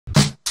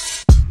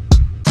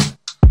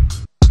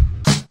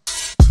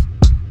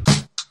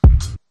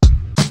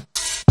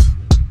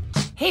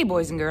Hey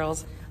boys and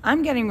girls,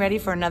 I'm getting ready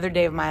for another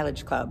day of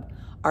Mileage Club.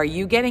 Are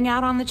you getting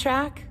out on the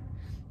track?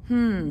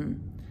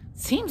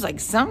 Seems like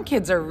some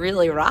kids are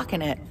really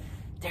rocking it.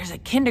 There's a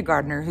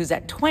kindergartner who's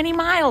at 20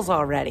 miles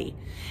already.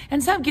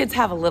 And some kids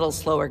have a little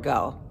slower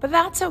go, but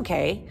that's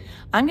okay.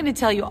 I'm going to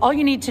tell you all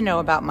you need to know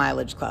about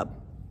Mileage Club.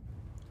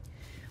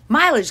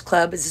 Mileage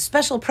Club is a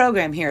special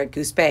program here at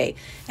Goose Bay,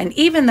 and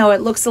even though it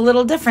looks a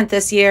little different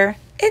this year,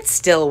 it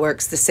still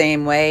works the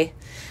same way.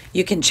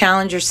 You can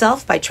challenge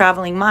yourself by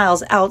traveling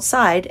miles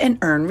outside and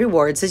earn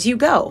rewards as you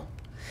go.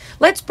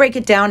 Let's break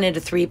it down into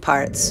 3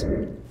 parts.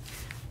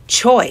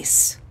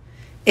 Choice.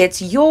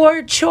 It's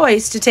your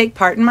choice to take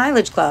part in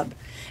Mileage Club.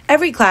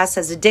 Every class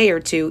has a day or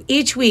 2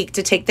 each week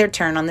to take their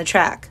turn on the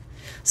track.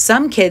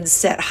 Some kids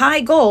set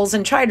high goals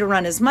and try to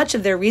run as much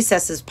of their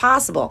recess as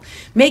possible,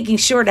 making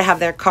sure to have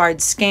their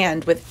cards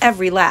scanned with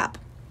every lap.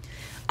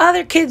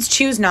 Other kids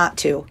choose not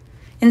to.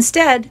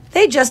 Instead,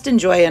 they just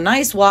enjoy a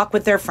nice walk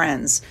with their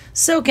friends,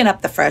 soaking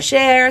up the fresh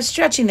air,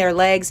 stretching their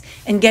legs,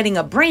 and getting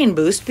a brain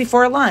boost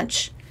before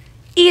lunch.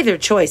 Either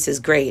choice is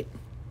great.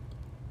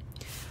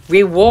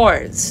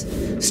 Rewards.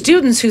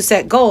 Students who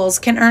set goals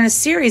can earn a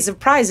series of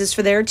prizes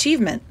for their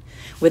achievement.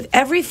 With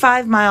every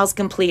 5 miles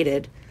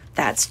completed,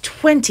 that's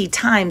 20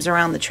 times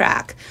around the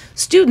track,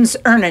 students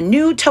earn a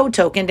new toe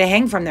token to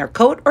hang from their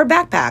coat or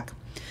backpack.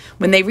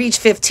 When they reach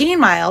 15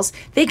 miles,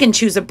 they can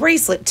choose a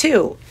bracelet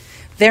too.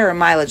 There are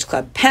Mileage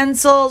Club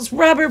pencils,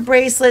 rubber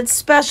bracelets,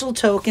 special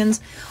tokens,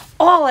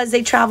 all as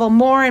they travel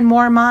more and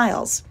more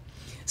miles.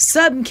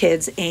 Some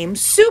kids aim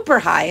super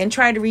high and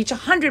try to reach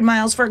 100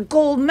 miles for a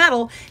gold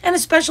medal and a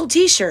special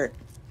t-shirt.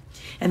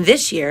 And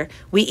this year,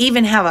 we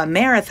even have a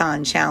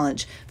marathon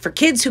challenge for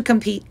kids who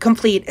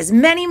complete as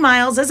many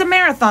miles as a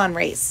marathon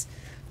race.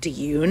 Do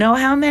you know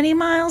how many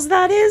miles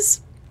that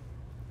is?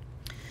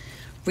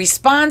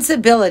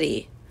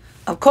 Responsibility.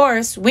 Of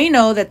course, we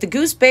know that the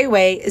Goose Bay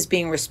Way is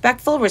being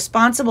respectful,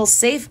 responsible,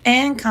 safe,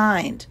 and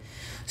kind.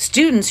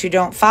 Students who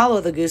don't follow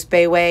the Goose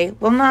Bay Way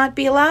will not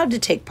be allowed to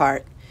take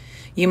part.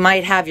 You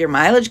might have your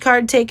mileage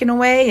card taken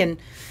away, and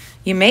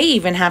you may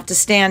even have to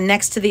stand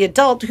next to the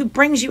adult who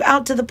brings you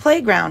out to the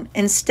playground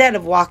instead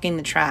of walking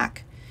the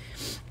track.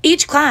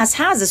 Each class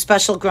has a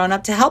special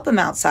grown-up to help them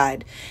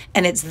outside,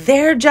 and it's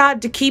their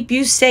job to keep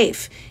you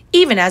safe,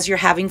 even as you're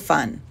having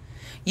fun.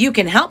 You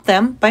can help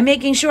them by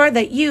making sure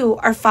that you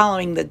are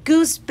following the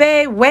Goose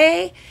Bay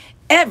Way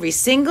every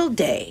single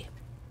day.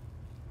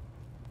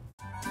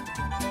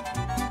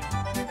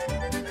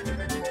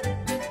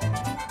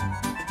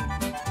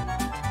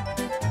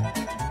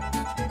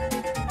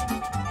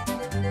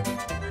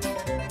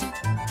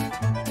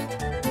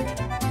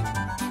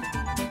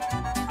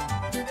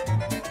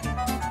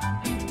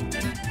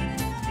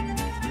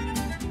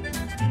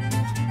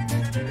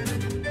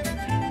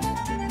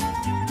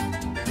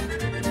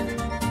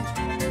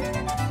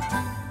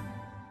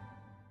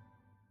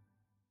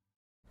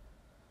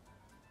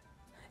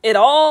 It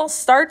all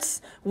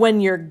starts when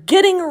you're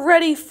getting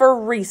ready for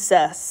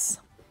recess.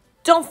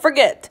 Don't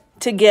forget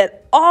to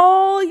get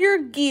all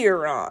your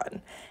gear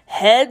on,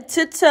 head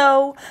to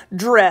toe,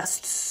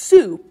 dressed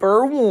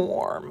super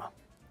warm.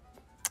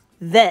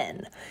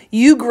 Then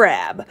you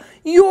grab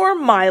your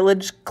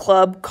Mileage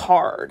Club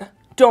card.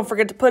 Don't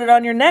forget to put it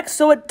on your neck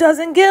so it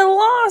doesn't get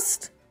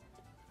lost.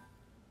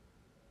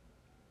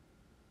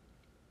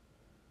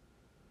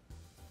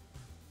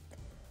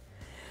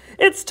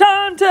 It's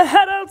time to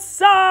head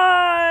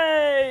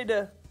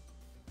outside!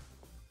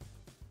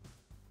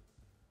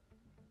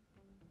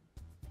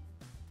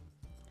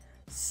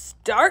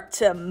 Start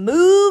to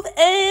move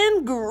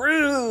and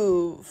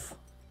groove.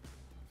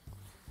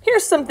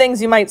 Here's some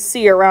things you might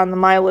see around the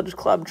Mileage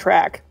Club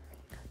track.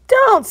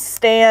 Don't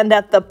stand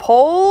at the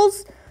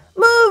poles.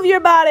 Move your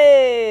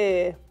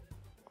body.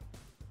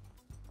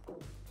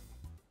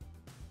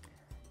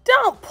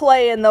 Don't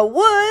play in the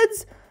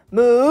woods.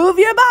 Move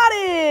your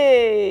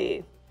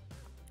body.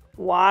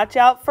 Watch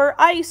out for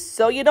ice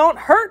so you don't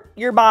hurt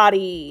your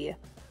body.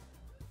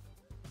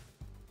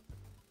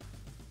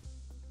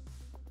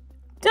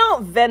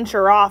 Don't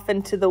venture off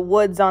into the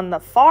woods on the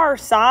far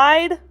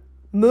side.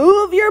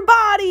 Move your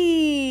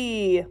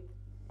body.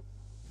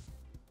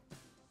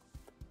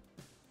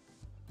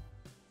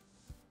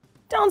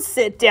 Don't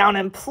sit down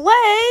and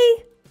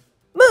play.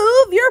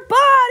 Move your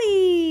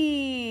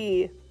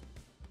body.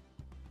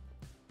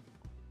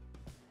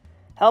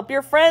 Help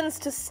your friends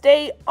to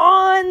stay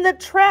on the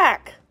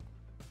track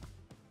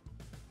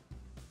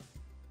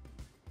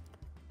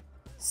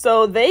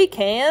so they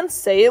can,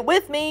 say it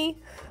with me,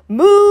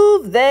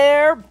 move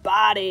their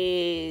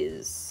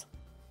bodies.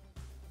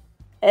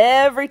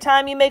 Every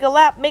time you make a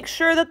lap, make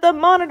sure that the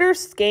monitor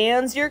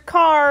scans your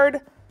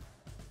card.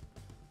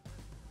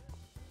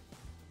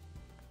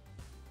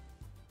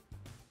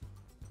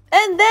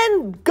 And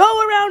then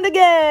go around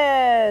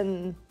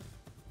again.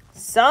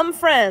 Some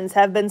friends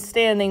have been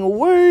standing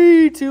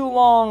way too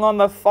long on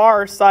the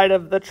far side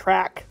of the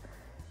track.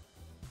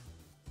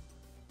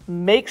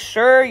 Make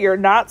sure you're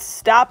not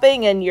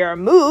stopping and you're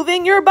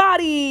moving your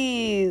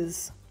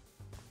bodies.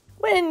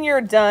 When you're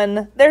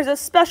done, there's a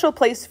special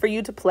place for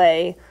you to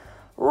play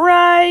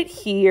right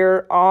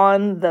here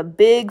on the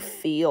big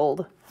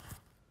field.